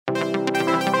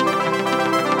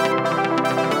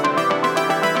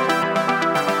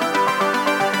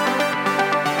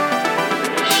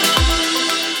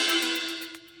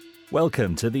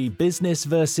Welcome to the Business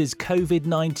vs.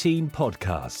 COVID-19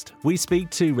 podcast. We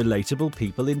speak to relatable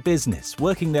people in business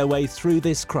working their way through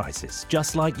this crisis,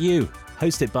 just like you.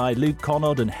 Hosted by Luke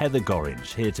Connaught and Heather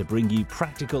Gorringe, here to bring you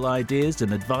practical ideas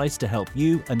and advice to help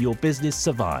you and your business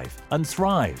survive and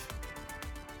thrive.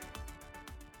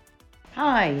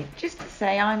 Hi, just to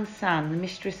say I'm Sam, the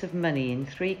mistress of money in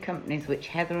 3 companies which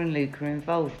Heather and Luke are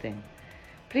involved in.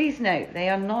 Please note they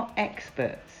are not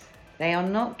experts. They are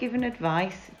not giving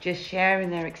advice, just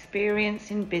sharing their experience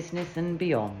in business and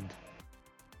beyond.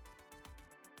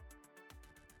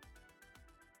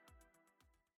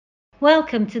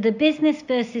 Welcome to the Business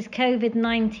vs.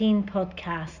 COVID-19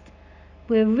 podcast.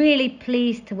 We're really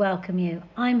pleased to welcome you.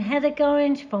 I'm Heather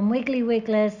Gorringe from Wiggly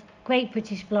Wigglers, Great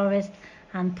British Florist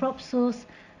and PropSource,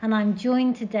 and I'm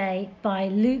joined today by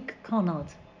Luke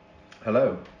Connaught.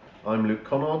 Hello, I'm Luke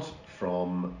Connaught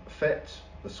from Fit,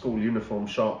 the school uniform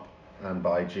shop, and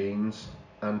Buy Jeans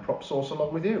and PropSource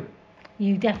along with you.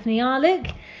 You definitely are, Luke.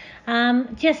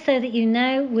 Just so that you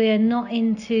know, we're not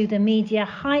into the media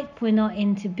hype, we're not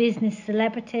into business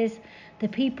celebrities. The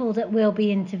people that we'll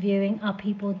be interviewing are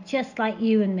people just like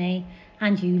you and me,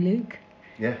 and you, Luke.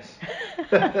 Yes,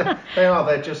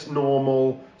 they're just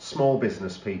normal small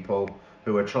business people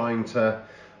who are trying to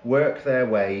work their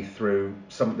way through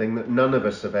something that none of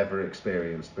us have ever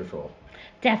experienced before.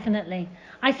 Definitely.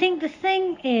 I think the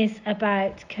thing is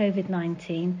about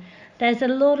COVID-19, there's a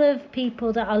lot of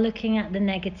people that are looking at the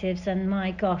negatives, and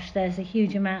my gosh, there's a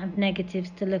huge amount of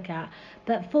negatives to look at.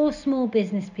 But for small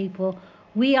business people,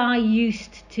 we are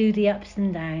used to the ups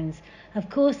and downs. Of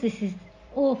course, this is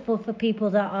awful for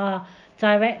people that are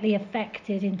directly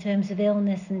affected in terms of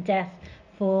illness and death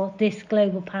for this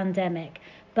global pandemic.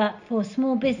 But for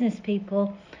small business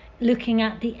people, looking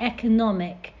at the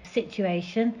economic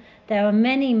situation, there are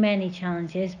many, many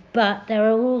challenges, but there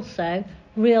are also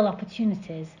real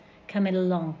opportunities coming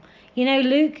along. You know,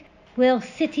 Luke, will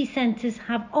city centres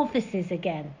have offices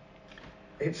again?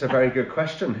 It's a very good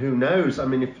question. Who knows? I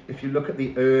mean, if you look at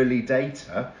the early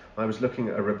data, I was looking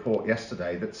at a report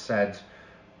yesterday that said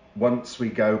once we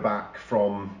go back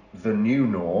from the new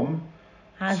norm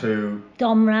to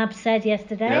Domrab said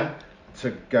yesterday, to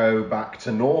go back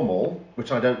to normal,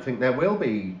 which I don't think there will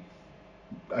be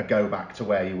a go back to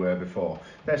where you were before.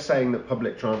 They're saying that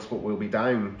public transport will be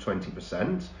down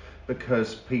 20%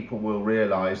 because people will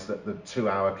realise that the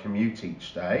 2-hour commute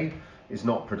each day is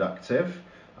not productive.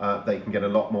 They can get a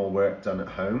lot more work done at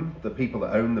home. The people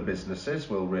that own the businesses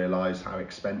will realise how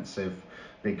expensive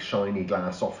big shiny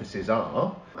glass offices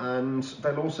are, and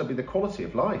there'll also be the quality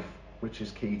of life, which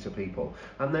is key to people.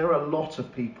 And there are a lot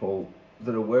of people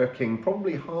that are working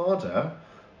probably harder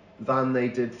than they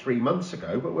did 3 months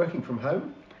ago, but working from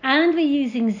home. And we're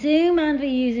using Zoom, and we're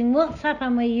using WhatsApp,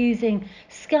 and we're using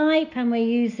Skype, and we're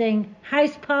using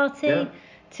House Party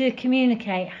to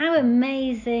communicate. How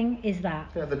amazing is that?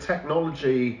 Yeah, the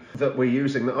technology that we're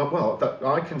using, that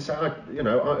I can say,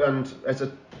 and as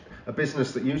a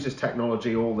business that uses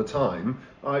technology all the time,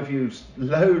 I've used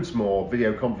loads more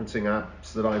video conferencing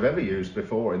apps that I've ever used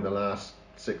before in the last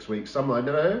 6 weeks, some I'd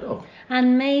never heard of.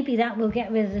 And maybe that will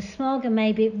get rid of the smog, and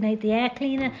maybe it made the air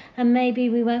cleaner, and maybe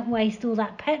we won't waste all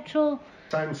that petrol.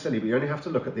 Sounds silly, but you only have to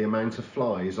look at the amount of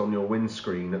flies on your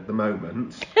windscreen at the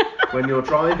moment when you're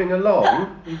driving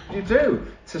along, you do,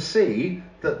 to see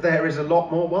that there is a lot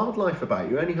more wildlife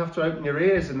about. You only have to open your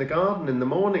ears in the garden in the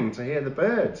morning to hear the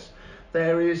birds.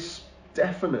 There is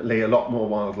definitely a lot more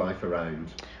wildlife around.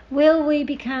 Will we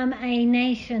become a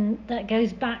nation that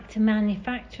goes back to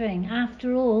manufacturing?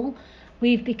 After all,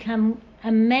 we've become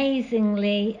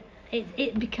amazingly,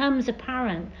 it becomes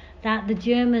apparent that the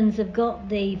Germans have got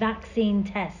the vaccine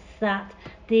tests, that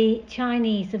the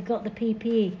Chinese have got the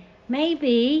PPE.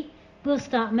 Maybe we'll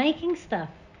start making stuff.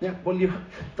 Yeah, well,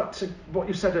 what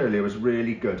you said earlier was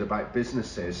really good about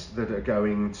businesses that are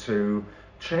going to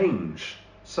change.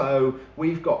 So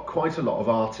we've got quite a lot of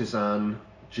artisan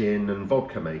gin and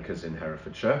vodka makers in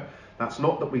Herefordshire. That's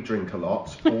not that we drink a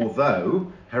lot,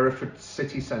 although Hereford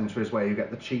city centre is where you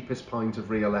get the cheapest pint of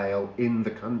real ale in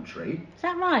the country. Is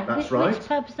that right? That's right. Which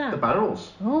pub's that? The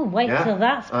Barrels. Oh, wait till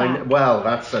that's back. Well,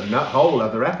 that's a whole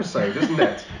other episode, isn't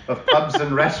it? Of pubs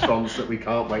and restaurants that we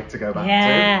can't wait to go back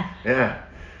to. Yeah.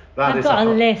 I've got a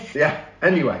list. Yeah.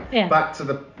 Anyway, back to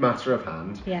the matter of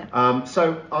hand. Yeah.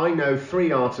 So I know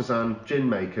 3 artisan gin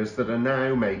makers that are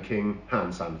now making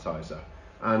hand sanitizer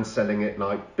and selling it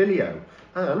like Billio.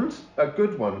 And a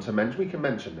good one to mention, we can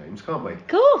mention names, can't we? Of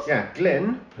course. Yeah,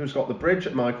 Glyn, who's got the bridge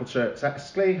at Michael Church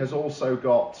Exley, has also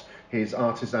got his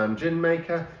artisan gin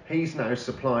maker. He's now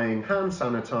supplying hand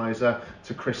sanitizer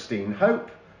to Christine Hope,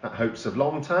 at Hopes of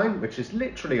Longtown, which is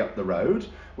literally up the road,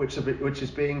 which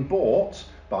is being bought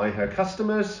by her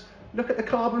customers. Look at the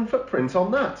carbon footprint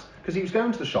on that, because he was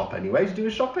going to the shop anyway to do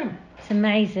his shopping. It's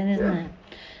amazing, isn't it?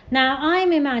 Now,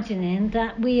 I'm imagining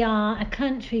that we are a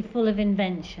country full of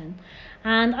invention.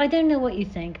 And I don't know what you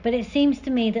think, but it seems to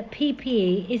me that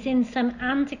PPE is in some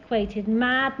antiquated,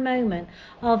 mad moment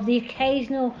of the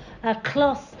occasional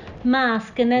cloth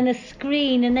mask and then a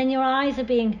screen, and then your eyes are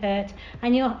being hurt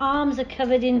and your arms are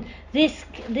covered in this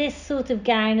sort of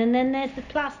gown, and then there's the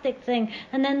plastic thing,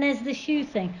 and then there's the shoe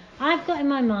thing. I've got in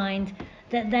my mind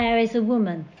that there is a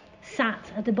woman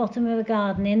sat at the bottom of a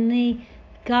garden in the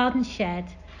garden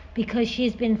shed because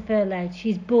she's been furloughed.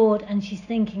 She's bored and she's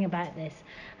thinking about this.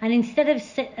 And instead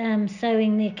of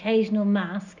sewing the occasional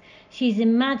mask, she's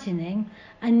imagining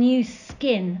a new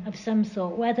skin of some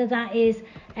sort, whether that is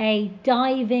a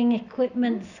diving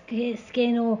equipment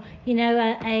skin or,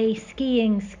 a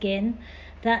skiing skin,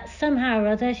 that somehow or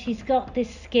other she's got this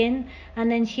skin,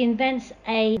 and then she invents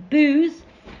a booze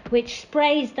which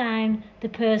sprays down the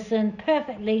person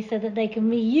perfectly so that they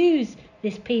can reuse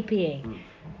this PPE.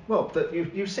 Well,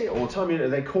 you see it all the time.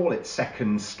 They call it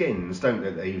second skins, don't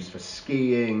they? They're used for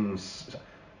skiing.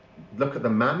 Look at the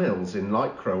mammals in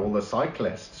Lycra, all the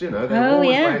cyclists. They're always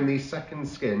wearing these second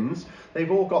skins.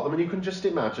 They've all got them, and you can just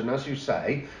imagine, as you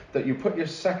say, that you put your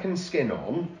second skin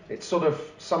on. It sort of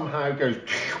somehow goes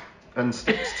and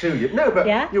sticks to you. No,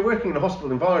 but you're working in a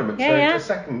hospital environment, so it's a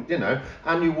second,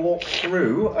 and you walk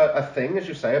through a thing, as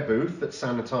you say, a booth that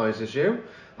sanitises you,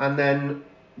 and then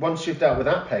once you've dealt with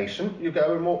that patient, you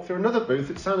go and walk through another booth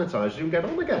that sanitised you and get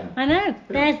on again. I know.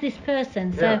 There's this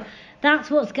person. So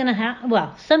that's what's going to happen.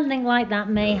 Well, something like that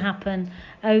may happen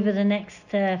over the next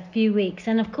few weeks.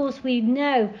 And of course, we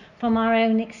know from our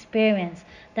own experience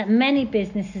that many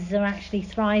businesses are actually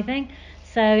thriving.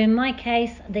 So in my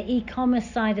case, the e-commerce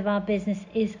side of our business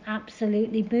is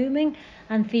absolutely booming.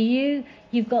 And for you,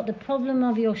 you've got the problem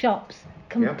of your shops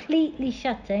completely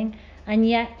shutting, and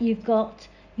yet you've got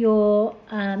your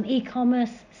e-commerce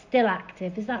still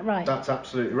active. Is that right? That's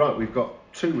absolutely right. We've got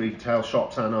 2 retail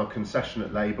shops and our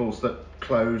concessionate labels that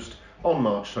closed on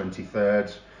March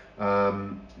 23rd.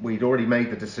 We'd already made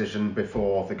the decision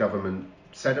before the government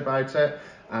said about it,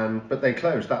 but they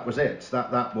closed. That was it.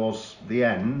 That was the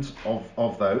end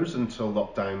of those until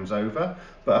lockdown's over.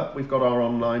 But we've got our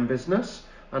online business.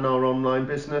 And our online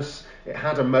business, it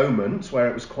had a moment where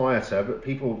it was quieter, but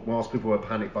whilst people were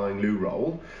panic buying loo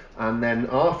roll, and then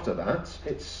after that,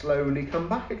 it's slowly come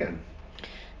back again.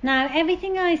 Now,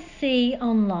 everything I see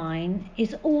online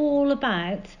is all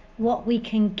about what we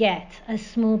can get as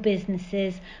small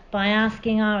businesses by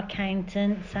asking our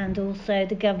accountants and also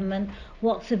the government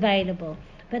what's available.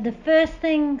 But the first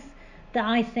things that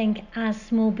I think as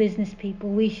small business people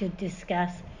we should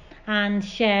discuss and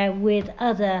share with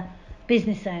other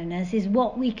business owners is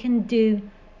what we can do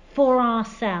for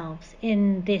ourselves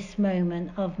in this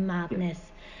moment of madness.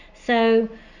 So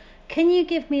can you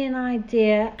give me an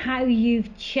idea how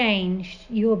you've changed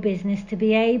your business to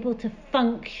be able to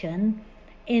function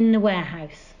in the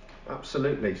warehouse?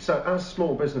 Absolutely. So as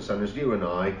small business owners, you and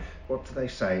I, what do they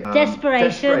say?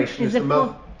 Desperation is the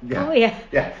mother.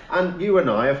 Yeah. And you and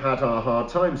I have had our hard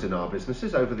times in our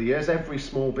businesses over the years. Every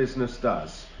small business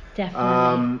does.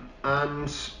 Definitely.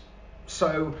 And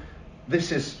so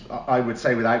this is, I would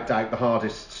say without doubt, the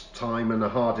hardest time and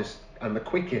the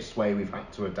quickest way we've had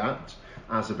to adapt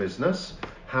as a business.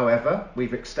 However,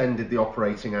 we've extended the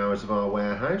operating hours of our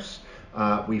warehouse.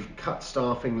 We've cut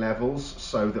staffing levels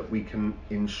so that we can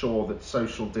ensure that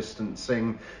social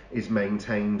distancing is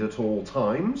maintained at all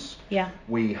times. Yeah.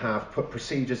 We have put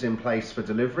procedures in place for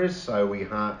deliveries. So we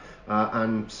have,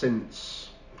 and since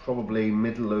probably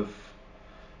middle of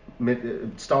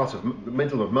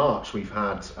March, we've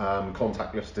had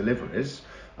contactless deliveries,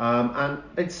 and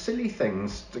it's silly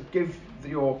things to give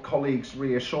your colleagues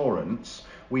reassurance.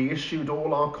 We issued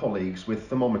all our colleagues with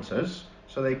thermometers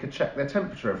so they could check their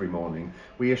temperature every morning.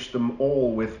 We issued them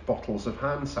all with bottles of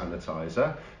hand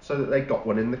sanitizer so that they got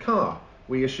one in the car.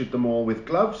 We issued them all with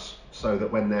gloves so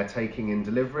that when they're taking in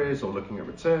deliveries or looking at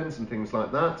returns and things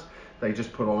like that, they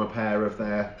just put on a pair of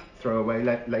their throwaway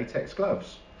latex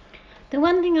gloves. The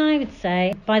one thing I would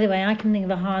say, by the way, I can think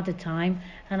of a harder time,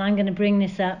 and I'm going to bring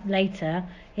this up later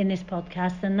in this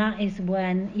podcast, and that is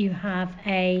when you have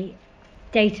a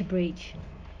data breach.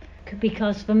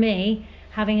 Because for me,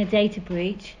 having a data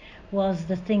breach was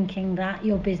the thinking that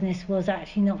your business was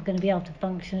actually not going to be able to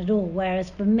function at all. Whereas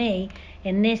for me,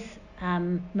 in this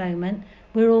moment,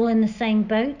 we're all in the same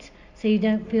boat. so you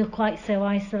don't feel quite so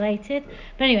isolated.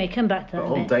 But anyway, come back to that.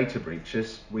 But on data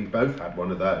breaches, we both had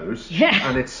one of those. Yeah.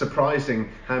 And it's surprising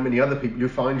how many other people you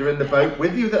find are in the boat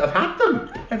with you that have had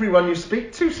them. Everyone you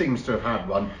speak to seems to have had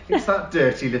one. It's that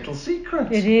dirty little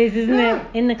secret. It is, isn't Yeah. it?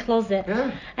 In the closet.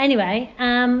 Yeah. Anyway,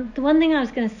 the one thing I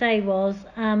was going to say was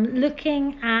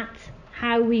looking at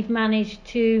how we've managed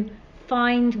to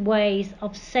find ways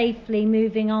of safely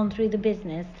moving on through the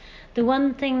business. The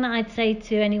one thing that I'd say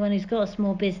to anyone who's got a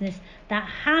small business that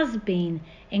has been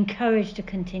encouraged to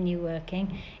continue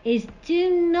working is do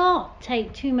not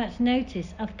take too much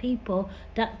notice of people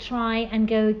that try and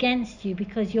go against you,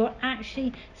 because you're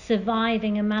actually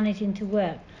surviving and managing to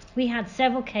work. We had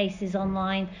several cases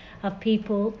online of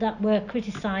people that were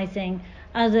criticising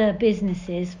other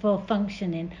businesses for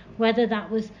functioning, whether that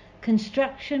was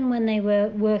construction when they were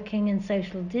working in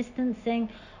social distancing,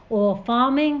 or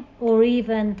farming, or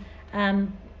even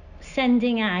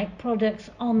sending out products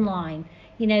online.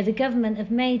 You know, the government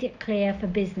have made it clear for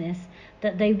business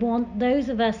that they want those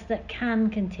of us that can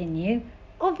continue,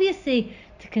 obviously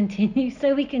to continue,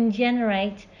 so we can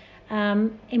generate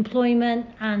employment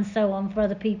and so on for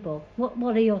other people.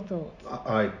 What are your thoughts?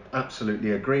 I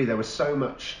absolutely agree. There was so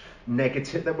much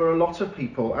negative. There were a lot of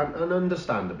people, and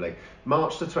understandably,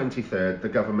 March the 23rd, the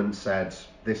government said,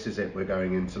 this is it, we're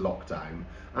going into lockdown.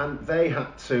 And they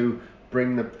had to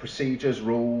bring the procedures,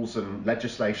 rules and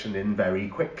legislation in very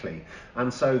quickly.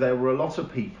 And so there were a lot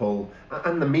of people,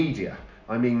 and the media,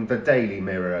 I mean, the Daily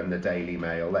Mirror and the Daily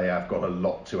Mail, they have got a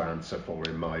lot to answer for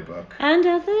in my book. And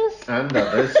others? And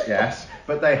others, yes.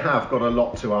 But they have got a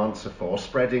lot to answer for,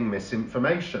 spreading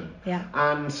misinformation. Yeah.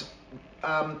 And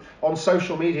on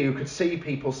social media, you could see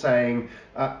people saying,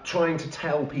 trying to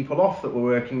tell people off that were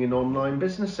working in online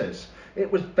businesses. It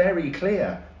was very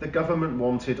clear the government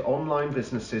wanted online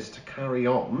businesses to carry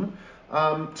on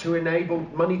to enable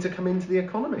money to come into the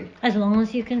economy. As long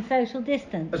as you can social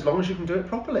distance. As long as you can do it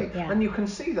properly. Yeah. And you can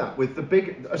see that with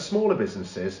the smaller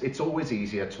businesses, it's always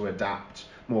easier to adapt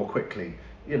more quickly.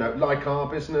 You know, like our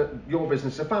business, your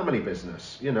business, a family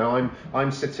business. You know,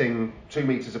 I'm sitting 2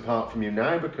 meters apart from you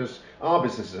now because our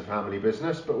business is a family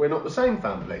business, but we're not the same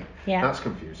family. Yeah. That's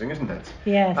confusing, isn't it?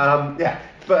 Yes. Yeah.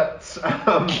 But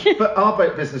our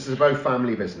businesses are both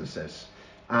family businesses,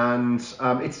 and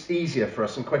it's easier for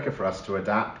us and quicker for us to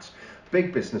adapt.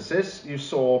 Big businesses, you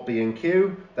saw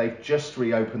B&Q, they've just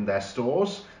reopened their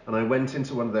stores, and I went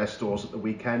into one of their stores at the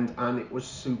weekend, and it was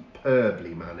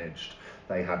superbly managed.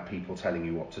 They had people telling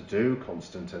you what to do,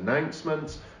 constant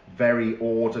announcements, very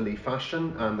orderly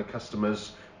fashion, and the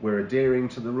customers were adhering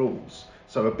to the rules.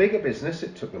 So a bigger business,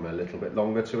 it took them a little bit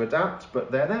longer to adapt,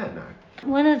 but they're there now.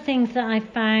 One of the things that I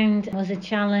found was a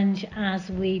challenge as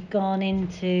we've gone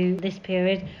into this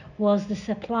period was the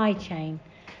supply chain.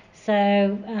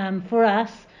 So for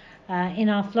us, in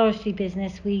our floristry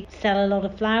business, we sell a lot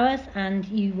of flowers, and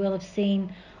you will have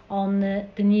seen on the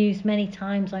news many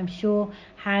times, I'm sure,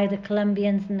 how the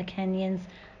Colombians and the Kenyans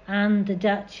and the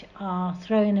Dutch are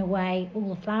throwing away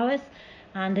all the flowers.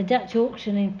 And the Dutch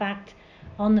auction, in fact,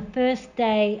 on the first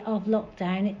day of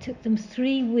lockdown, it took them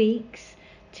 3 weeks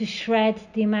to shred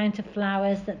the amount of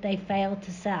flowers that they failed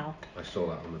to sell. I saw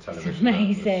that on the television. It's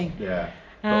amazing. Yeah,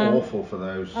 but awful for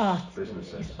those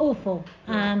businesses. It's awful.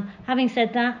 Yeah. Having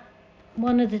said that,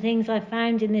 one of the things I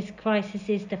found in this crisis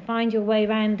is to find your way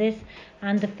around this,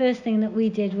 and the first thing that we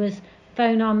did was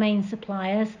phone our main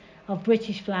suppliers of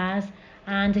British flowers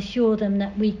and assure them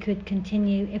that we could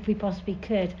continue if we possibly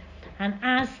could. And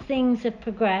as things have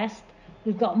progressed,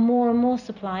 we've got more and more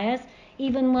suppliers,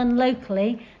 even one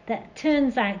locally that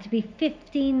turns out to be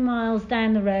 15 miles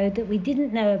down the road that we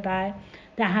didn't know about,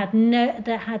 that had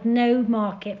no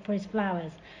market for his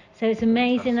flowers. So it's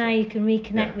amazing how you can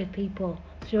reconnect with people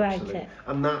throughout Absolutely. it.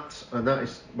 And that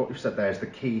is what you've said there is the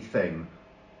key thing,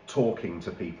 talking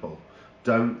to people.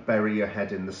 Don't bury your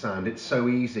head in the sand. It's so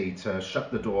easy to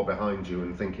shut the door behind you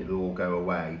and think it'll all go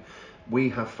away. We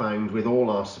have found with all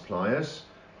our suppliers,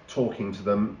 talking to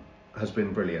them has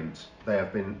been brilliant. They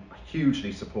have been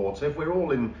hugely supportive. We're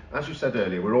all in, as you said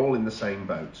earlier, we're all in the same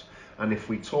boat. And if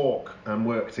we talk and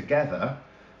work together,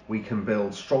 we can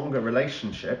build stronger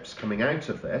relationships coming out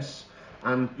of this.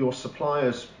 And your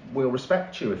suppliers will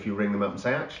respect you if you ring them up and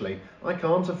say, actually, I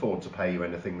can't afford to pay you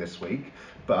anything this week,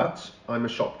 but I'm a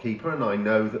shopkeeper and I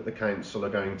know that the council are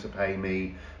going to pay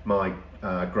me my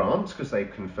grant because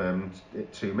they've confirmed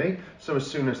it to me. So as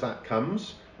soon as that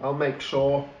comes, I'll make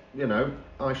sure,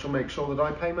 I shall make sure that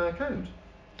I pay my account.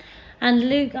 And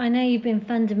Luke, I know you've been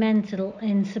fundamental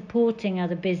in supporting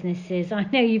other businesses. I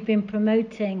know you've been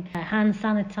promoting hand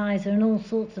sanitizer and all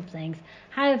sorts of things.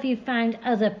 How have you found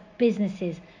other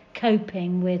businesses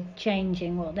coping with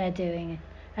changing what they're doing?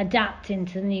 adapting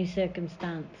to the new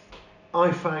circumstance?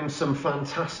 I found some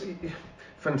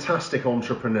fantastic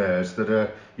entrepreneurs that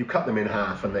are, you cut them in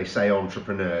half and they say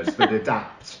entrepreneurs that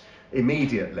adapt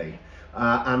immediately.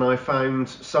 And I found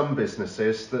some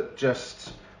businesses that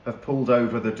just have pulled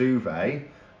over the duvet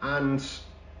and,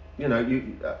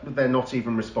 they're not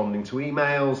even responding to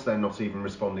emails, they're not even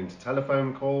responding to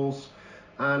telephone calls.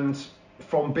 And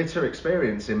from bitter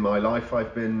experience in my life,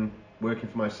 I've been working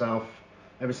for myself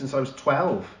ever since I was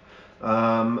 12.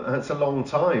 It's a long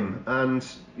time. And,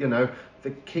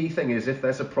 the key thing is, if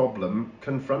there's a problem,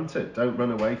 confront it, don't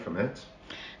run away from it.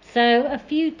 So a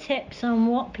few tips on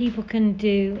what people can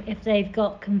do if they've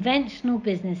got conventional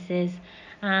businesses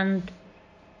and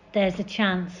there's a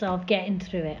chance of getting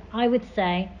through it. I would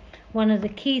say one of the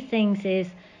key things is,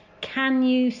 can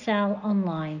you sell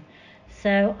online?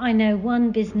 So I know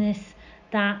one business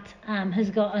that has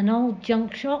got an old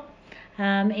junk shop.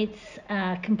 It's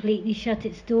completely shut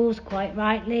its doors, quite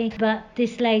rightly, but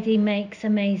this lady makes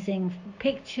amazing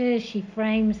pictures, she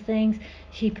frames things,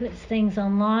 she puts things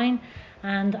online,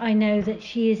 and I know that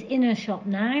she is in her shop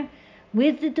now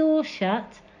with the door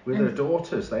shut. With her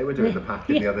daughters, they were doing the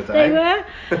packing the other day. They were.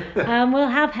 We'll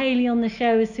have Hayley on the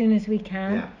show as soon as we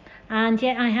can. Yeah. And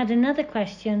yet I had another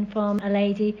question from a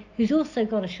lady who's also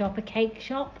got a shop, a cake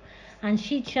shop, and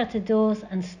she'd shut her doors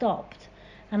and stopped.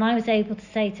 And I was able to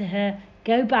say to her,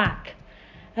 go back,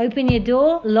 open your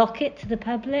door, lock it to the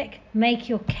public, make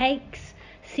your cakes,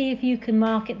 see if you can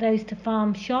market those to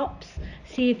farm shops,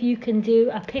 see if you can do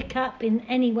a pickup in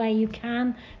any way you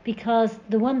can, because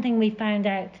the one thing we found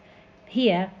out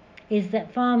here is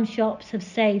that farm shops have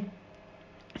saved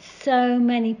so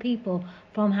many people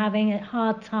from having a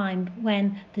hard time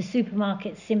when the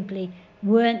supermarkets simply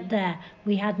weren't there.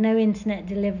 We had no internet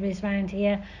deliveries around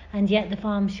here, and yet the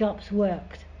farm shops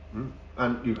worked.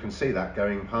 And you can see that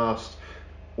going past,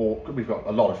 or we've got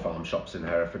a lot of farm shops in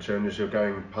Herefordshire, and as you're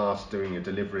going past doing your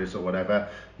deliveries or whatever,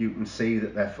 you can see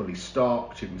that they're fully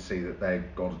stocked, you can see that they've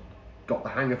got the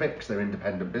hang of it because they're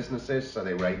independent businesses, so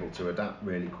they were able to adapt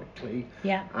really quickly.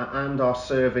 Yeah. And are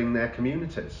serving their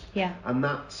communities. Yeah. And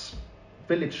that's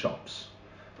village shops.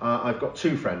 I've got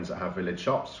two friends that have village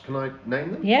shops. Can I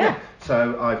name them? Yeah.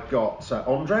 So I've got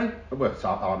Andre, well, it's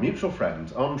our mutual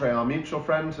friend. Andre, our mutual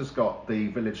friend, has got the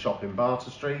village shop in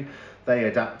Barterstry. They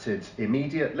adapted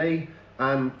immediately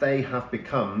and they have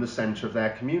become the centre of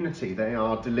their community. They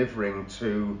are delivering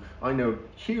to, I know a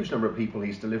huge number of people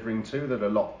he's delivering to that are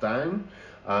locked down.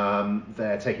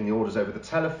 They're taking the orders over the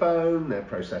telephone, they're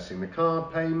processing the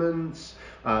card payments,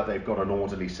 they've got an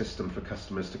orderly system for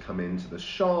customers to come into the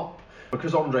shop.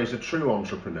 Because Andre's a true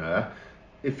entrepreneur,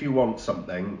 if you want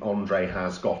something, Andre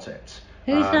has got it.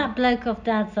 Who's that bloke off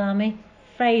Dad's Army?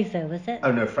 Fraser, was it? Oh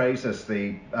no, Fraser's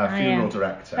the funeral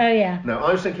director. Oh yeah. No,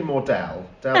 I was thinking more Del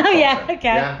Trotter. Yeah, okay.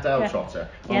 Yeah, Del Trotter.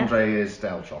 Yeah. Andre is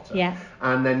Del Trotter. Yeah.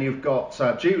 And then you've got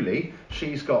Julie,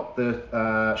 she's got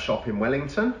the shop in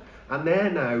Wellington, and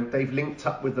they've linked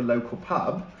up with the local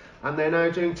pub, and they're now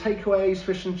doing takeaways,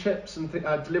 fish and chips, and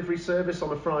delivery service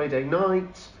on a Friday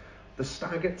night. The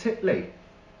Stag at Titley.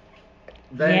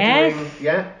 They're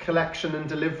doing collection and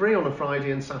delivery on a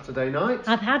Friday and Saturday night.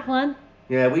 I've had one.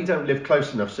 Yeah, we don't live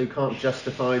close enough, so you can't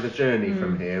justify the journey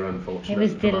from here, unfortunately. It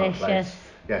was from our place. delicious.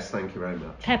 Yes, thank you very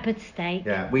much. Peppered steak.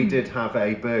 Yeah, we did have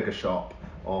a burger shop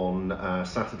on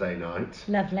Saturday night.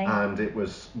 Lovely. And it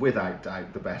was without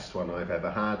doubt the best one I've ever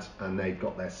had, and they've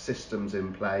got their systems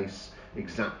in place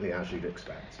exactly as you'd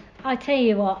expect. I tell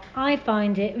you what, I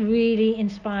find it really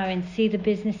inspiring to see the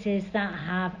businesses that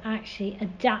have actually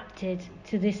adapted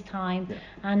to this time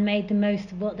and made the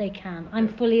most of what they can. I'm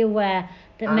fully aware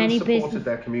that and many supported businesses...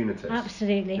 their communities.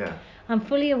 Absolutely. Yeah. I'm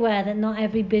fully aware that not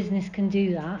every business can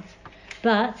do that,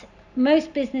 but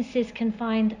most businesses can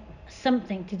find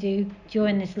something to do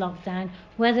during this lockdown,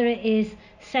 whether it is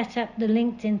set up the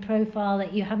LinkedIn profile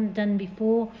that you haven't done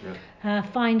before,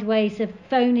 find ways of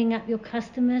phoning up your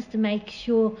customers to make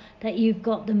sure that you've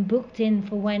got them booked in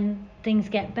for when things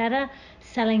get better,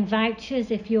 selling vouchers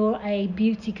if you're a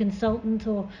beauty consultant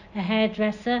or a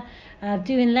hairdresser,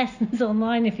 doing lessons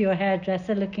online if you're a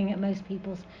hairdresser, looking at most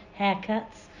people's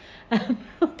haircuts.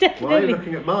 Definitely. Why are you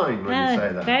looking at mine when you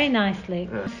say that? Very nice, Luke.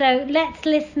 Yeah. So let's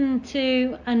listen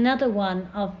to another one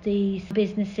of these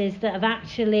businesses that have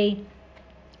actually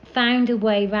found a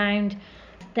way round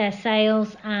their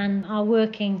sales and are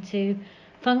working to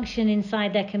function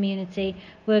inside their community.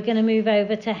 We're going to move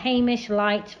over to Hamish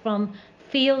Light from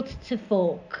Field to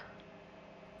Fork.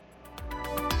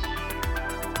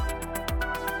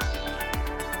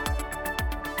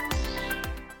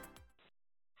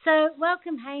 So,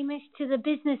 welcome, Hamish, to the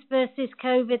Business versus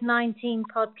COVID-19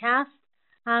 podcast.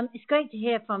 It's great to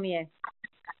hear from you.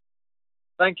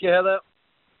 Thank you, Heather.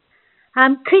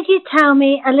 Could you tell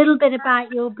me a little bit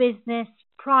about your business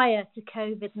prior to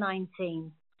COVID-19?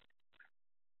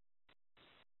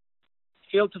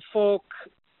 Field to Fork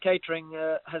Catering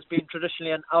has been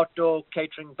traditionally an outdoor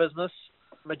catering business.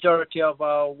 Majority of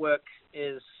our work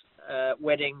is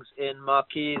weddings in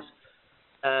marquees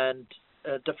and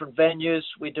different venues.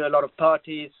 We do a lot of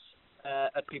parties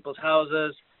at people's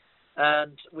houses,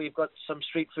 and we've got some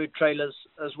street food trailers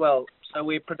as well. So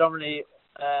we're predominantly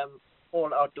all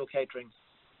outdoor catering.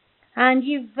 And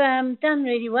you've done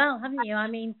really well, haven't you? I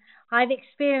mean, I've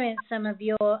experienced some of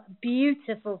your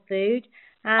beautiful food,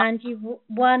 and you've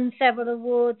won several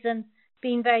awards and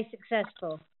been very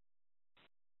successful.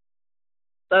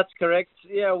 That's correct.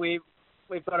 Yeah, we've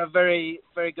got a very,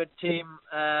 very good team.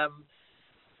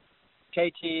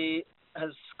 Katie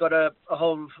has got a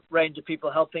whole range of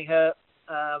people helping her,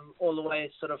 all the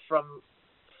way sort of from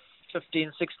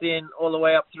 15, 16, all the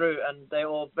way up through, and they're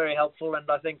all very helpful, and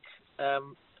I think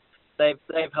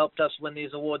they've helped us win these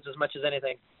awards as much as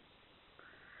anything.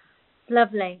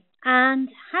 Lovely. And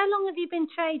how long have you been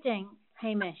trading,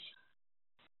 Hamish?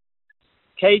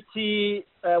 Katie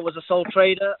was a sole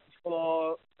trader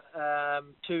for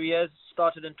 2 years,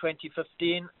 started in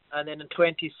 2015, and then in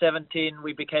 2017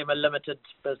 we became a limited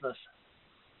business.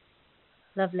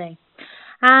 Lovely.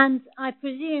 And I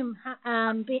presume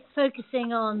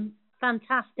focusing on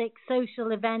fantastic social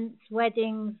events,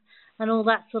 weddings, and all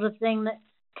that sort of thing, that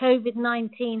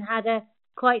COVID-19 had a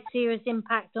quite serious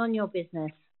impact on your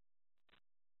business.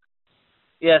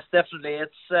 Yes, definitely.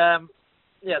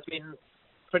 It's been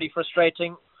pretty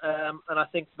frustrating, and I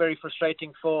think very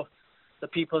frustrating for the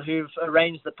people who've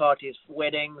arranged the parties,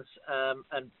 weddings,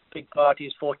 and big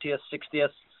parties, 40th,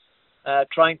 60th.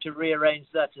 Trying to rearrange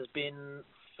that has been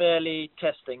fairly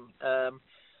testing.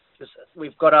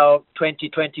 We've got our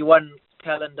 2021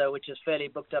 calendar, which is fairly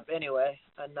booked up anyway,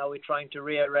 and now we're trying to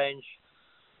rearrange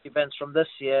events from this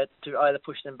year to either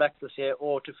push them back this year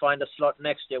or to find a slot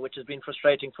next year, which has been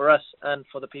frustrating for us and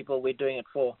for the people we're doing it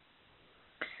for.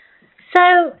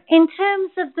 So in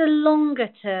terms of the longer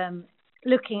term,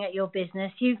 looking at your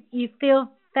business, you feel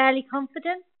fairly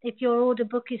confident if your order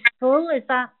book is full?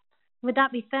 Would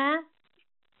that be fair?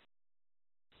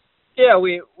 Yeah,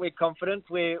 we're confident.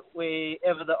 We're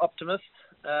ever the optimist.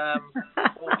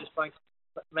 Always trying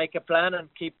to make a plan and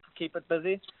keep it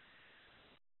busy.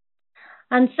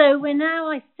 And so we're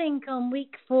now, I think, on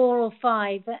week 4 or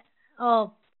 5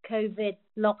 of COVID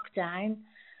lockdown.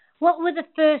 What were the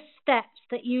first steps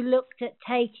that you looked at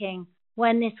taking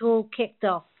when this all kicked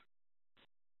off?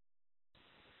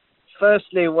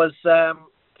 Firstly was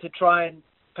to try and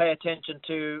pay attention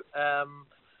to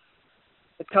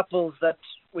the couples that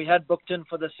we had booked in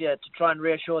for this year, to try and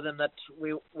reassure them that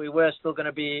we were still going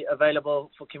to be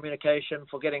available for communication,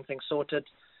 for getting things sorted.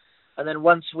 And then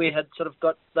once we had sort of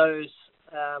got those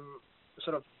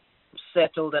sort of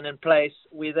settled and in place,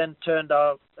 we then turned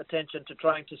our attention to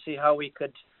trying to see how we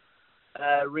could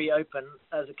reopen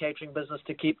as a catering business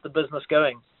to keep the business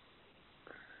going.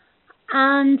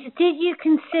 And did you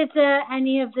consider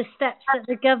any of the steps that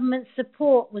the government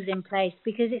support was in place?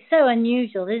 Because it's so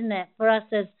unusual, isn't it, for us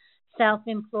as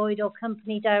self-employed or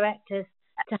company directors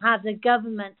to have the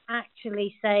government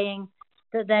actually saying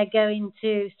that they're going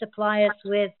to supply us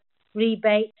with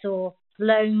rebates or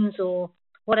loans or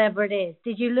whatever it is.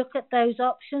 Did you look at those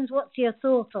options? What's your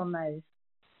thought on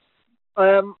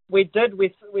those? We did.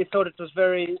 We thought it was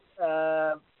very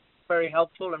very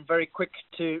helpful and very quick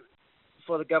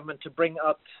for the government to bring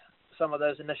up some of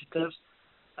those initiatives.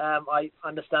 I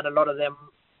understand a lot of them,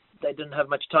 they didn't have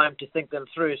much time to think them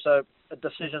through, so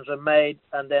decisions were made,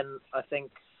 and then I think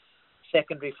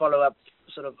secondary follow-up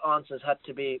sort of answers had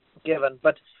to be given.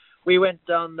 But we went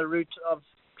down the route of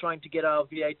trying to get our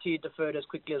VAT deferred as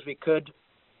quickly as we could.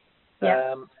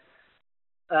 Yeah.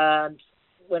 And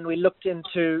when we looked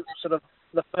into sort of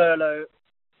the furlough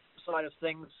side of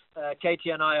things,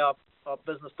 Katie and I are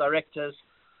business directors.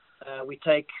 We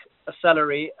take a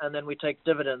salary and then we take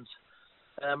dividends.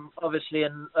 Obviously,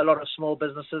 in a lot of small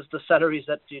businesses, the salaries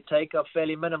that you take are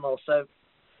fairly minimal. So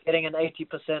getting an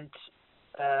 80%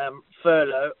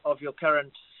 furlough of your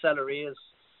current salary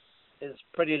is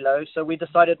pretty low. So we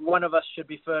decided one of us should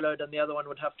be furloughed and the other one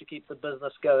would have to keep the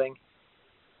business going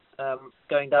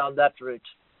down that route.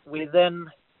 We then,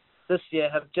 this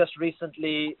year, have just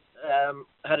recently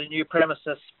had a new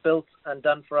premises built and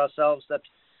done for ourselves that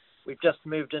we've just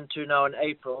moved into now in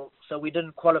April. So we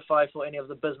didn't qualify for any of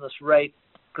the business rate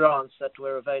grants that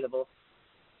were available.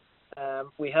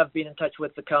 We have been in touch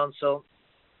with the council,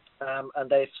 and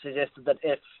they've suggested that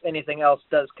if anything else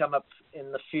does come up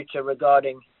in the future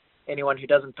regarding anyone who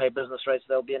doesn't pay business rates,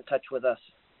 they'll be in touch with us.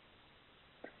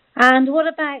 And what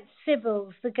about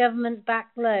Sybil's, the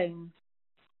government-backed loan?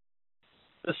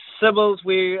 The Sybil's,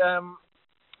 we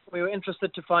were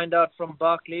interested to find out from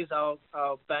Barclays, our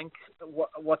bank,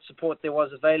 what support there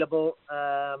was available.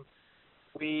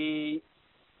 We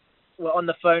were on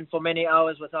the phone for many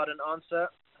hours without an answer,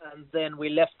 and then we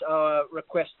left our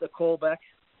request a call back.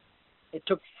 It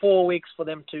took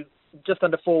just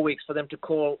under 4 weeks for them to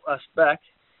call us back.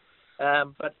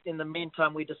 But in the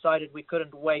meantime, we decided we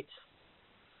couldn't wait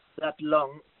that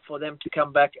long for them to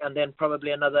come back, and then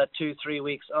probably another 2-3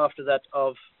 weeks after that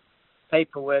of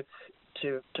paperwork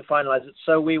to finalize it.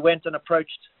 So we went and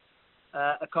approached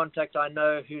a contact I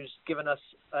know who's given us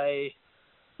a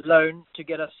loan to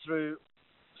get us through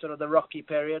sort of the rocky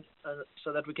period,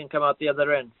 so that we can come out the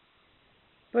other end.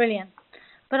 Brilliant.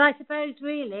 But I suppose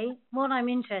really what I'm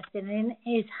interested in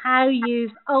is how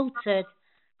you've altered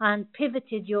and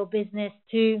pivoted your business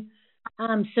to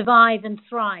survive and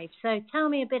thrive. So tell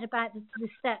me a bit about the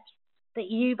steps that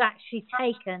you've actually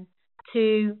taken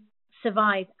to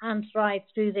survive and thrive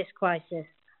through this crisis.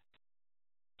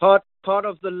 Part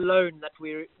of the loan that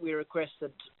we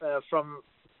requested from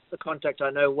the contact I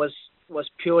know was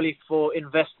purely for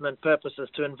investment purposes,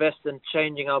 to invest in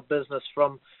changing our business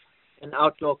from an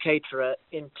outdoor caterer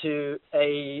into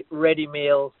a ready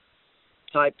meal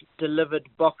type delivered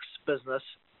box business.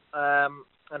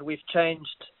 And we've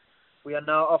changed. We are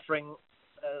now offering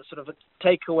sort of a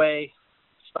takeaway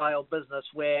style business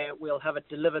where we'll have it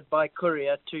delivered by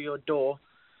courier to your door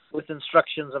with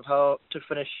instructions of how to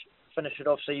finish it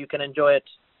off so you can enjoy it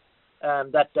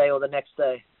that day or the next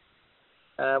day.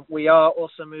 We are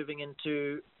also moving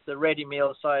into the ready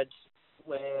meal side,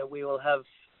 where we will have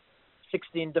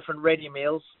 16 different ready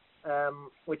meals,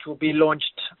 which will be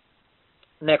launched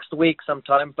next week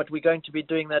sometime. But we're going to be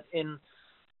doing that in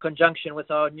conjunction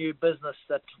with our new business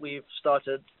that we've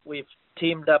started. We've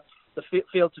teamed up, the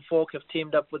Field to Fork have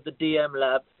teamed up with the DM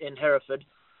Lab in Hereford,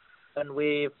 and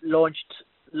we've launched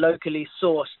locally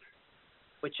sourced,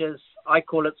 which is, I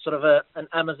call it sort of an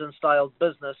Amazon-style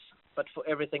business, but for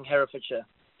everything Herefordshire.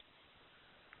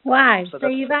 Wow! So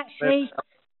you've actually.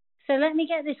 So let me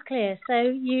get this clear. So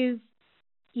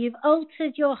you've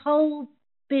altered your whole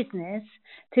business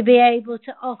to be able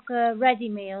to offer ready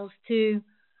meals to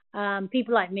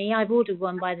people like me. I've ordered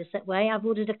one, by the way. I've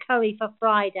ordered a curry for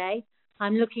Friday.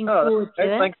 I'm looking forward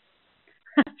to it.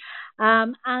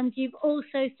 And you've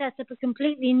also set up a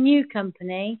completely new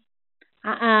company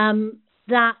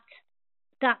that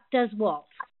does what?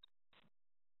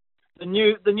 The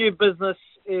new business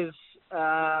is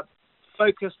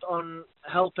focused on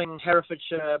helping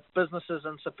Herefordshire businesses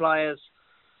and suppliers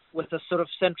with a sort of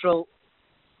central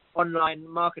online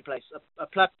marketplace, a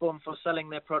platform for selling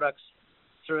their products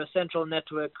through a central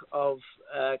network of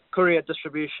courier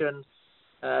distribution,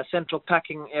 central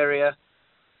packing area.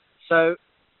 So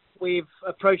we've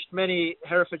approached many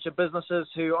Herefordshire businesses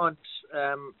who aren't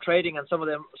trading, and some of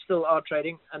them still are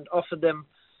trading, and offered them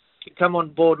to come on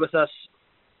board with us.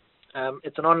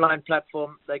 It's an online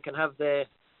platform. They can have their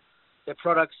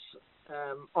products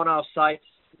on our site.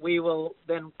 We will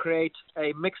then create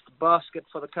a mixed basket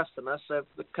for the customer, so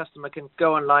the customer can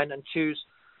go online and choose,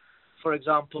 for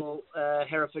example,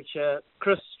 Herefordshire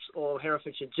crisps or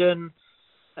Herefordshire gin,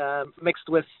 mixed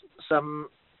with some,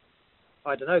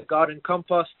 garden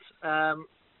compost, and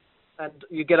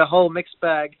you get a whole mixed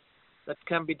bag that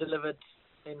can be delivered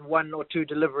in 1 or 2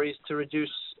 deliveries to reduce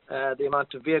the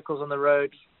amount of vehicles on the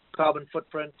road, carbon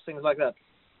footprint, things like that.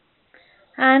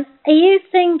 And are you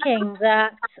thinking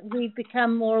that we've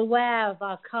become more aware of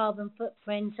our carbon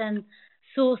footprint and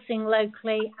sourcing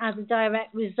locally as a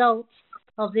direct result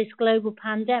of this global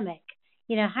pandemic?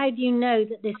 You know, how do you know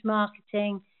that this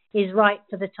marketing is right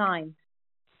for the time?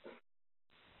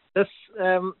 This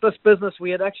business,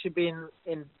 we had actually been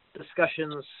in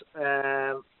discussions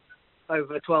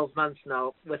over 12 months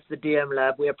now with the DM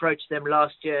Lab. We approached them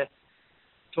last year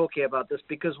talking about this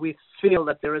because we feel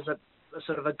that there is a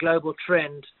sort of a global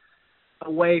trend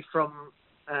away from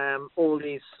all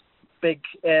these big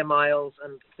air miles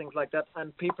and things like that,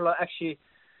 and people are actually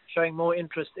showing more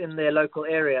interest in their local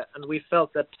area, and we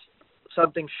felt that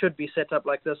something should be set up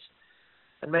like this.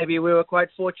 And maybe we were quite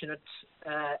fortunate,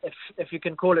 if you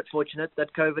can call it fortunate,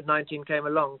 that COVID-19 came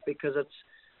along, because it's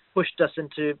pushed us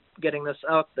into getting this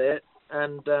out there,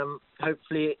 and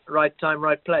hopefully right time,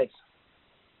 right place.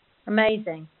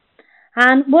 Amazing.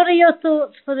 And what are your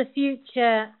thoughts for the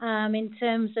future in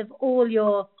terms of all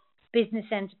your business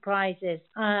enterprises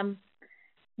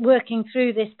working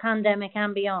through this pandemic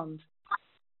and beyond?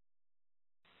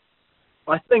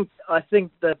 I think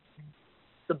that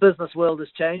the business world has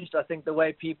changed. I think the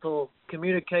way people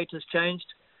communicate has changed.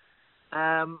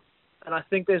 And I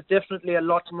think there's definitely a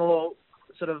lot more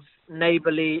sort of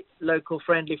neighbourly, local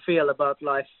friendly feel about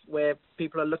life, where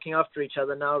people are looking after each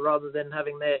other now rather than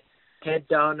having their head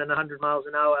down and 100 miles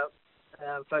an hour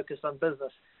focused on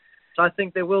business. So I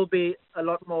think there will be a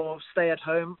lot more stay at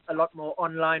home, a lot more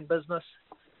online business,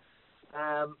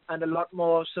 and a lot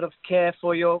more sort of care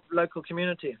for your local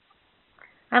community.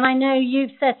 And I know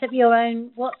you've set up your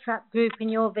own WhatsApp group in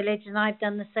your village, and I've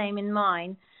done the same in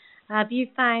mine. Have you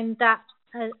found that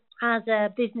as a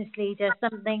business leader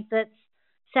something that's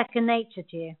second nature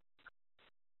to you?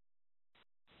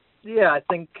 Yeah, I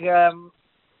think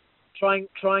trying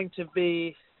to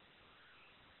be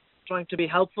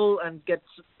helpful and get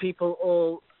people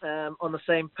all on the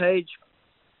same page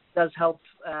does help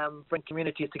bring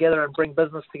communities together and bring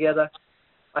business together.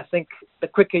 I think the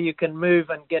quicker you can move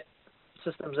and get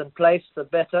systems in place, the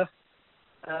better.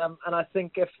 And I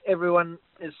think if everyone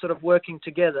is sort of working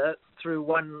together through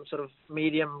one sort of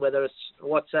medium, whether it's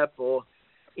WhatsApp or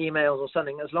emails or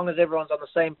something, as long as everyone's on the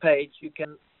same page, you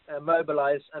can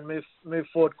mobilize and move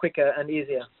forward quicker and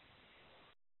easier.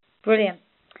 Brilliant.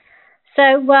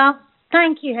 So, well,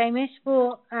 thank you, Hamish,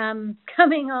 for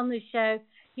coming on the show.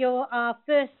 You're our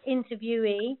first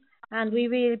interviewee, and we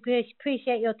really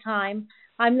appreciate your time.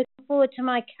 I'm looking forward to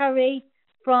my curry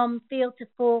from Field to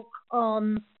Fork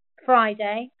on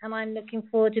Friday, and I'm looking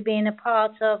forward to being a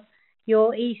part of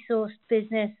your e-source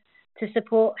business to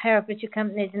support Herefordshire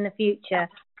companies in the future.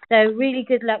 So really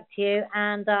good luck to you,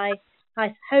 and I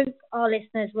hope our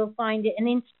listeners will find it an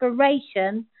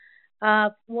inspiration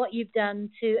of what you've done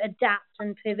to adapt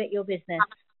and pivot your business.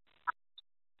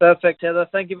 Perfect, Heather.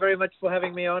 Thank you very much for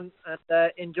having me on,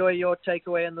 and enjoy your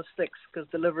takeaway in the sticks, because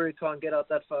delivery can't get out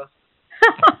that far.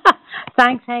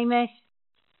 Thanks, Hamish.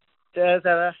 Cheers,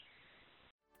 Heather.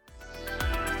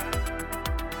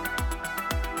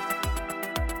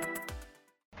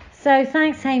 So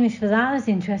thanks, Hamish, for that. That was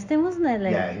interesting, wasn't it, Lee?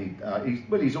 Yeah,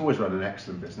 he's always run an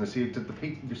excellent business. He used to do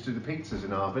the pizzas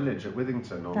in our village at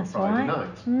Withington on Friday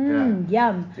night.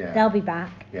 Yum. Yeah. They'll be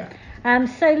back. Yeah.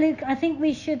 So, Luke, I think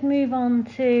we should move on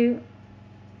to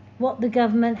what the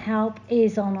government help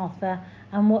is on offer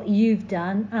and what you've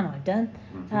done, and I've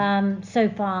done, so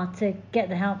far to get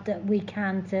the help that we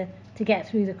can to get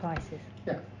through the crisis.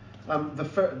 Yeah.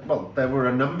 There were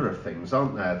a number of things,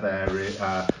 aren't there?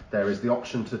 There is the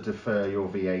option to defer your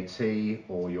VAT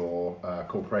or your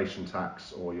corporation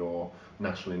tax or your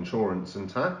national insurance and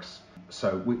tax.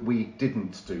 So we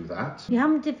didn't do that. You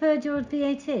haven't deferred your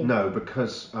VAT? No,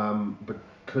 because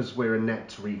we're a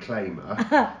net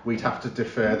reclaimer, we'd have to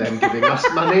defer them giving us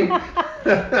money.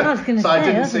 I was going to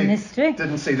say, that's a mystery.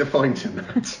 Didn't see the point in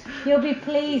that. You'll be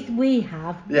pleased we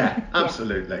have. Yeah,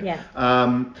 absolutely. Yeah.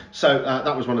 So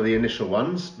that was one of the initial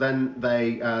ones. Then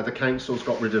the councils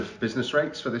got rid of business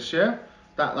rates for this year.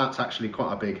 That's actually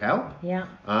quite a big help. Yeah.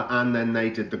 And then they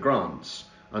did the grants.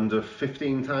 Under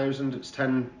 15,000, it's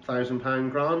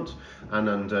 £10,000 grant, and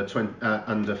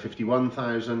under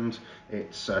 51,000,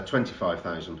 it's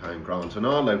 £25,000 grant. And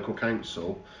our local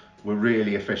council were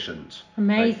really efficient.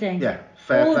 Amazing.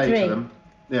 Fair Audrey. play to them.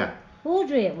 Yeah.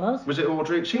 Audrey, it was. Was it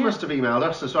Audrey? She must have emailed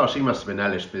us as well. She must have been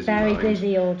hellish busy. Very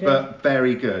busy, Audrey. But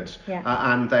very good. Yeah.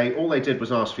 And all they did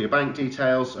was ask for your bank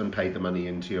details and paid the money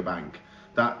into your bank.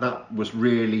 That was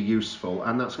really useful,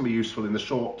 and that's going to be useful in the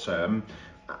short term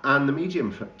and the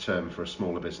medium term for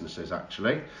smaller businesses,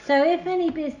 actually. So if any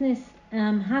business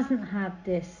hasn't had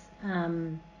this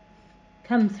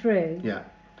come through,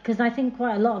 because I think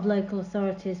quite a lot of local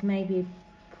authorities may be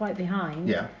quite behind.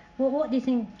 Yeah. Well, what do you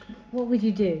think? What would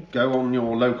you do? Go on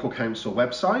your local council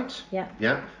website. Yeah.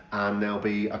 Yeah. And there'll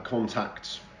be a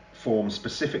contact form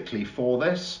specifically for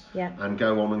this. Yeah. And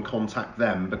go on and contact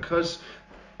them, because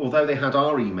although they had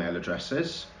our email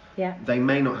addresses, they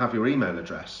may not have your email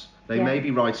address. They may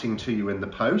be writing to you in the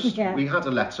post. Yeah. We had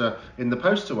a letter in the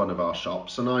post to one of our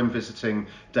shops, and I'm visiting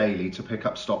daily to pick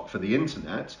up stock for the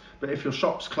internet. But if your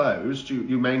shop's closed,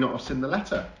 you may not have seen the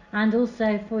letter. And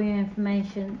also, for your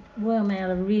information, Royal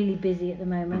Mail are really busy at the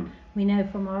moment. We know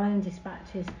from our own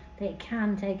dispatches that it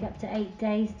can take up to 8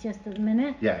 days just at the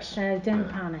minute. Yes. So don't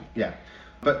panic. Yeah.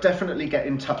 But definitely get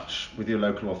in touch with your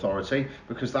local authority,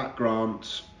 because that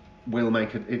grant it'll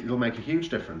make a huge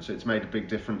difference. It's made a big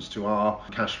difference to our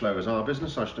cash flow as our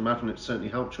business. I should imagine it's certainly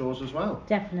helped yours as well.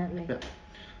 Definitely. Yeah.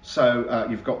 So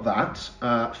you've got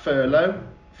that. Furlough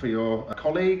for your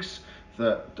colleagues.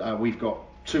 That we've got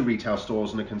 2 retail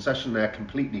stores and a concession. They're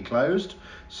completely closed.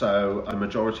 So a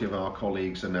majority of our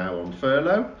colleagues are now on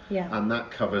furlough. Yeah. And that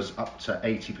covers up to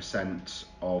 80%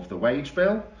 of the wage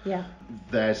bill. Yeah.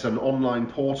 There's an online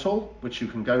portal which you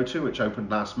can go to, which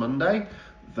opened last Monday,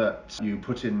 that you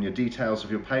put in your details of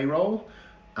your payroll,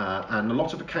 And a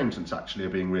lot of accountants actually are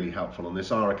being really helpful on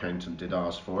this. Our accountant did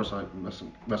ours for us. I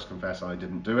must confess I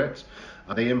didn't do it.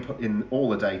 They input in all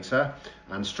the data,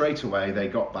 and straight away they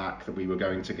got back that we were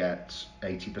going to get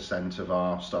 80% of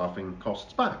our staffing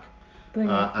costs back.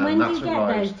 Brilliant. And When do that's you get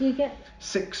advised those? Do you get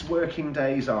 6 working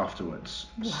days afterwards.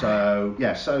 Wow. So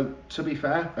yeah, so to be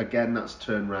fair, again, that's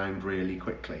turned round really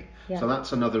quickly. Yeah. So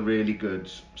that's another really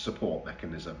good support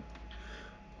mechanism.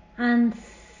 and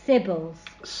Sybil's?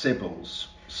 Sybil's.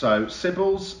 So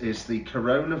Sybil's is the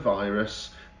Coronavirus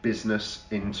Business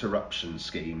Interruption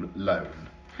Scheme loan.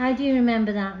 How do you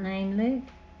remember that name, Luke?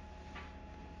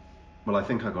 Well, I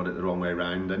think I got it the wrong way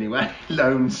round anyway.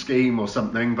 Loan scheme or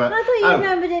something, but I thought you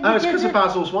remembered it Oh, it's because because of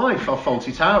Basil's wife off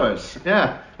Fawlty Towers.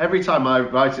 Yeah, every time I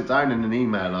write it down in an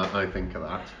email, I think of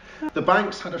that. The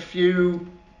banks had a few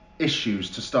issues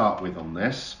to start with on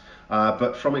this,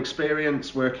 but from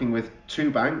experience working with 2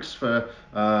 banks for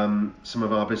some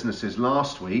of our businesses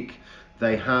last week,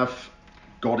 they have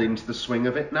got into the swing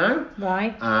of it now.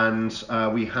 Right. And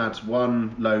we had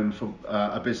one loan for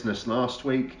a business last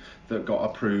week that got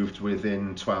approved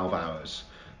within 12 hours.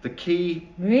 The key,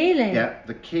 Really? yeah,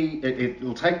 the key,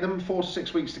 it'll take them 4 to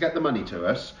 6 weeks to get the money to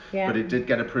us, Yeah. but it did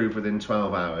get approved within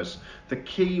 12 hours. The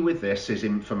key with this is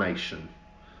information.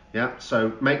 Yeah,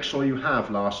 so make sure you have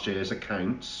last year's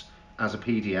accounts as a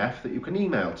PDF that you can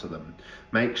email to them.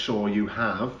 Make sure you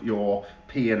have your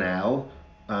P&L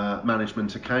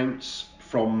management accounts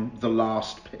from the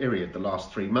last period, the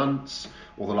last 3 months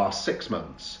or the last 6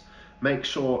 months. Make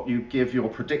sure you give your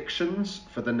predictions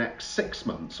for the next 6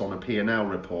 months on a P&L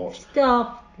report.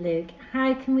 Stop, Luke.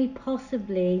 How can we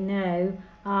possibly know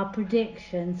our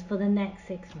predictions for the next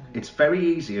 6 months? It's very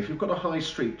easy. If you've got a high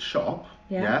street shop,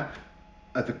 Yeah.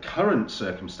 at the current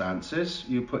circumstances,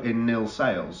 you put in nil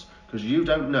sales because you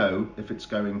don't know if it's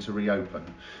going to reopen.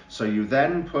 So you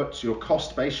then put your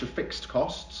cost base, your fixed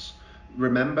costs.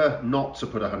 Remember not to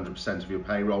put 100% of your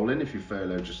payroll in if you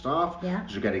furloughed your staff, Yeah.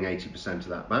 because you're getting 80% of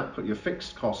that back. Put your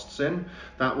fixed costs in.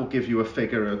 That will give you a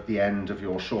figure at the end of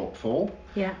your shortfall.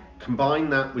 Yeah. Combine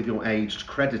that with your aged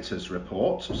creditors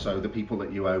report, so the people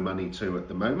that you owe money to at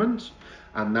the moment,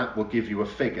 and that will give you a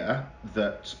figure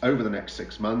that over the next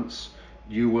 6 months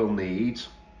you will need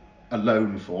a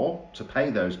loan for to pay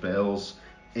those bills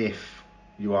if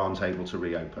you aren't able to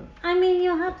reopen. I mean,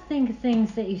 you'll have to think of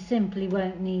things that you simply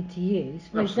won't need to use.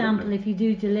 For Absolutely. example, if you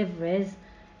do deliveries,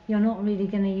 you're not really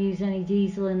going to use any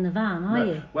diesel in the van, are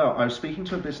you? Well, I was speaking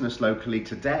to a business locally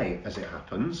today, as it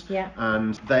happens, Yeah.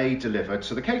 and they deliver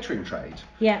to the catering trade.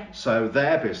 Yeah. So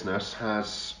their business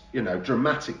has,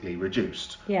 dramatically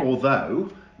reduced. Yeah. Although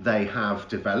they have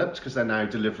developed, because they're now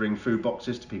delivering food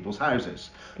boxes to people's houses.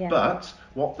 Yeah. But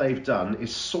what they've done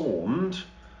is sawned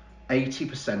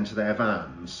 80% of their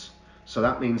vans. So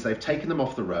that means they've taken them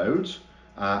off the road.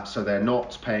 So they're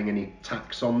not paying any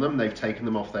tax on them. They've taken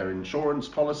them off their insurance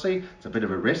policy. It's a bit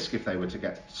of a risk if they were to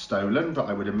get stolen, but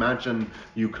I would imagine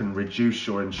you can reduce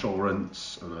your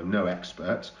insurance, and I'm no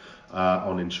expert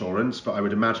on insurance, but I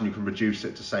would imagine you can reduce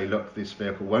it to say, look, this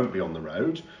vehicle won't be on the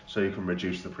road, so you can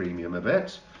reduce the premium a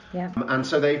bit. Yeah. And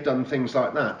so they've done things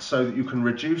like that so that you can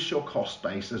reduce your cost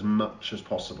base as much as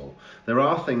possible. There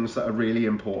are things that are really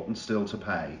important still to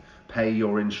pay. Pay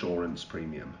your insurance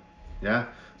premium. Yeah?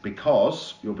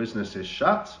 Because your business is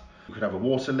shut, you could have a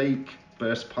water leak,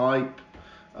 burst pipe,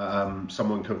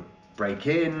 someone could break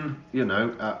in.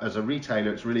 As a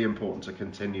retailer, it's really important to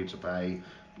continue to pay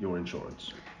your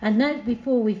insurance. And note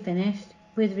before we finished,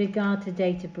 with regard to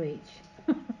data breach,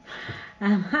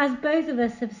 as both of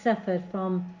us have suffered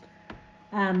from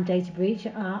data breach,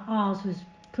 ours was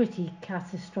pretty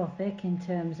catastrophic in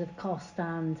terms of cost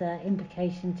and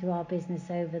implication to our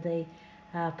business over the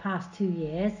past 2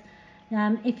 years.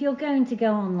 If you're going to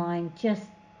go online, just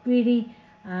really,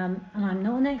 and I'm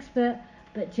not an expert,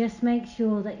 but just make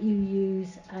sure that you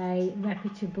use a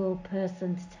reputable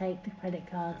person to take the credit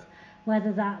cards,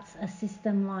 whether that's a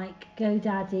system like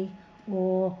GoDaddy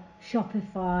or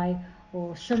Shopify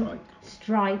or some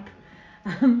Stripe,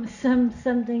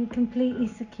 something completely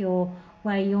secure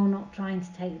where you're not trying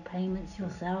to take the payments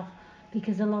yourself,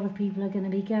 because a lot of people are going to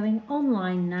be going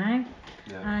online now.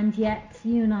 Yeah. And yet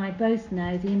you and I both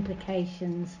know the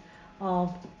implications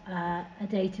of a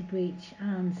data breach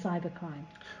and cybercrime.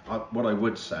 What I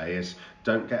would say is,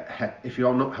 don't get if you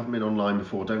haven't been online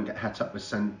before, don't get het up with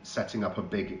setting up a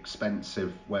big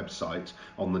expensive website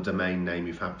on the domain name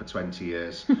you've had for 20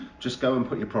 years. Just go and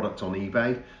put your product on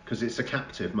eBay, because it's a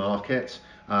captive market.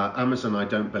 Amazon, I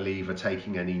don't believe, are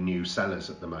taking any new sellers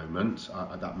at the moment.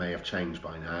 That may have changed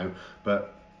by now,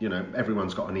 but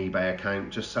everyone's got an eBay account.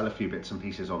 Just sell a few bits and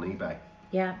pieces on eBay.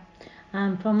 Yeah.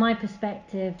 From my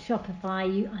perspective,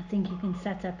 Shopify, I think you can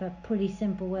set up a pretty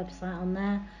simple website on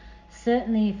there.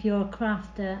 Certainly if you're a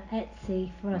crafter,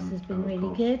 Etsy for us has been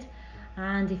really good.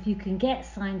 And if you can get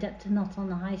signed up to Not on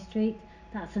the High Street,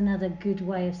 that's another good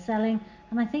way of selling.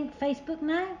 And I think Facebook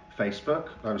now? Facebook,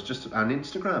 and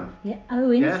Instagram. Yeah. Oh,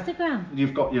 Instagram. Yeah.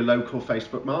 You've got your local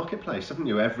Facebook marketplace, haven't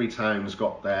you? Every town's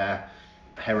got their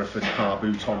Hereford car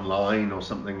boot online or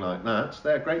something like that.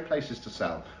 They're great places to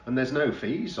sell. And there's no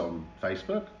fees on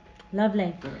Facebook.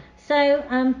 Lovely. Yeah.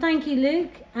 So, thank you,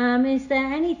 Luke. Is there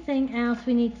anything else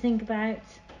we need to think about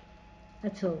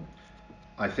at all?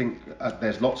 I think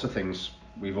there's lots of things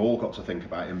we've all got to think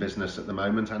about in business at the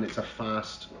moment, and it's a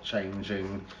fast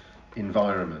changing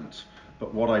environment.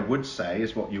 But what I would say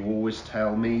is what you always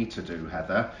tell me to do,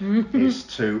 Heather, is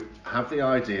to have the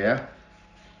idea,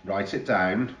 write it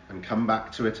down and come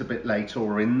back to it a bit later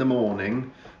or in the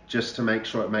morning just to make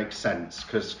sure it makes sense,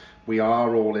 because we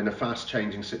are all in a fast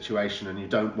changing situation and you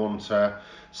don't want to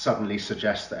suddenly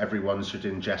suggest that everyone should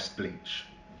ingest bleach.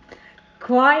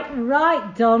 Quite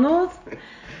right, Donald.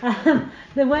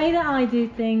 The way that I do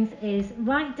things is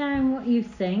write down what you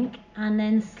think and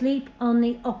then sleep on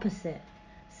the opposite.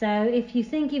 So if you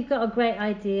think you've got a great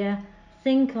idea,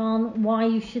 think on why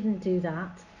you shouldn't do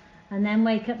that, and then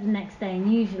wake up the next day,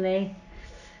 and usually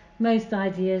most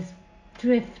ideas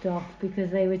drift off because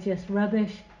they were just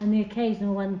rubbish, and the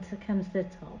occasional one comes to the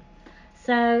top.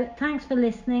 So thanks for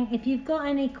listening. If you've got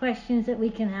any questions that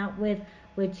we can help with,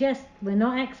 we're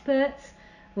not experts.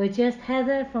 We're just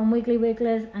Heather from Wiggly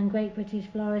Wigglers and Great British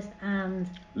Florist, and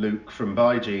Luke from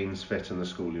Buy Jeans, Fit and the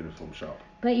School Uniform Shop.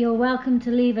 But you're welcome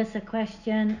to leave us a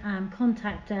question,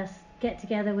 contact us, get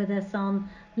together with us on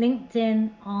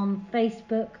LinkedIn, on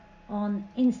Facebook, on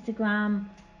Instagram.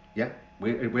 Yeah,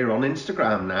 we're on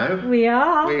Instagram now. We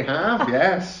are. We have,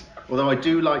 yes. Although I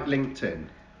do like LinkedIn.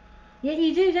 Yeah,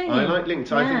 you do, don't you? I like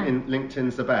LinkedIn. Yeah. I think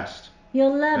LinkedIn's the best.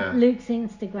 You'll love Luke's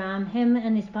Instagram. Him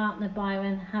and his partner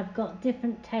Byron have got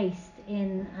different taste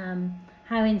in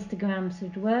how Instagram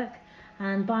should work.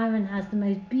 And Byron has the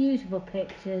most beautiful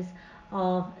pictures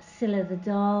of Scylla the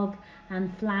dog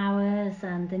and flowers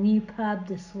and the new pub,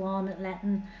 the Swan at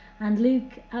Letton. And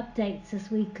Luke updates us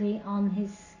weekly on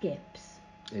his skips.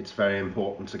 It's very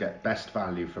important to get best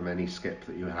value from any skip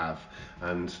that you have.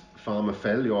 And Farmer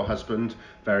Phil, your husband,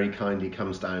 very kindly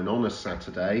comes down on a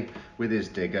Saturday with his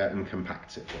digger and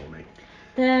compacts it for me.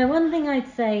 The one thing I'd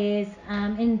say is,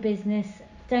 in business,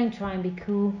 don't try and be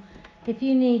cool. If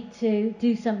you need to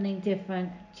do something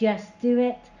different, just do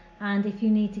it. And if you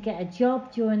need to get a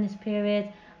job during this period,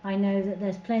 I know that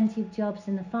there's plenty of jobs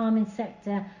in the farming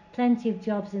sector, plenty of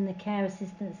jobs in the care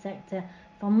assistant sector.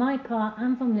 From my part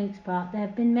and from Luke's part, there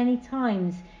have been many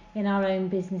times in our own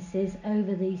businesses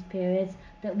over these periods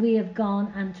that we have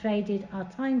gone and traded our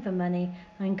time for money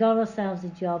and got ourselves a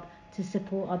job to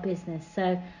support our business.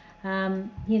 So,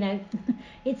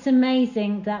 it's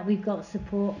amazing that we've got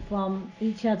support from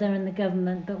each other and the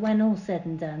government, but when all said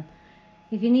and done,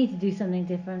 if you need to do something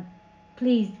different,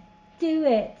 please do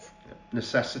it.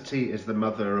 Necessity is the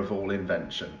mother of all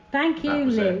invention. Thank you,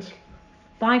 Luke.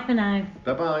 Bye for now.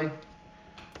 Bye-bye.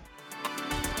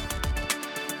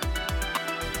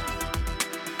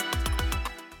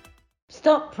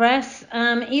 Stop press.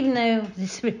 Even though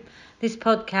this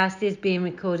podcast is being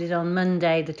recorded on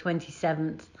Monday, the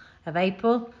 27th of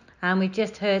April, and we've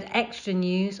just heard extra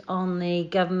news on the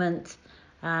government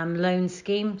loan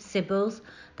scheme, Sybil's,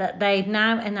 that they've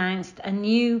now announced a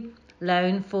new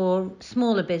loan for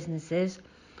smaller businesses.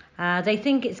 They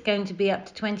think it's going to be up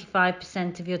to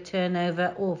 25% of your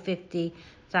turnover or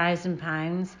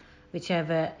 £50,000,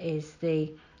 whichever is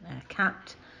the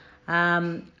capped.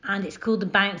 And it's called the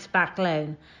Bounce Back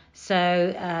Loan.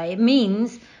 So it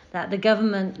means that the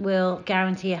government will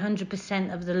guarantee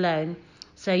 100% of the loan.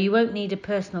 So you won't need a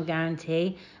personal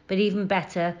guarantee, but even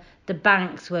better, the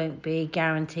banks won't be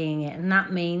guaranteeing it. And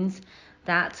that means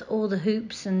that all the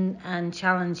hoops and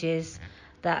challenges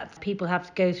that people have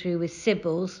to go through with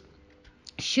Sybil's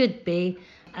should be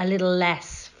a little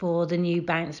less for the new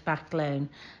Bounce Back Loan.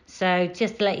 So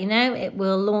just to let you know, it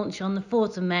will launch on the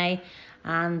 4th of May.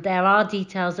 And there are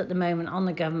details at the moment on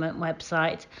the government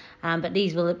website, but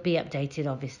these will be updated,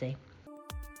 obviously.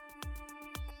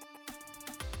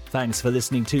 Thanks for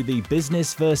listening to the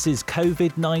Business vs.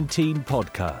 COVID-19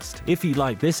 podcast. If you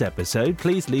like this episode,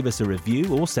 please leave us a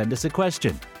review or send us a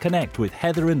question. Connect with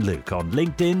Heather and Luke on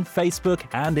LinkedIn, Facebook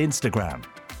and Instagram.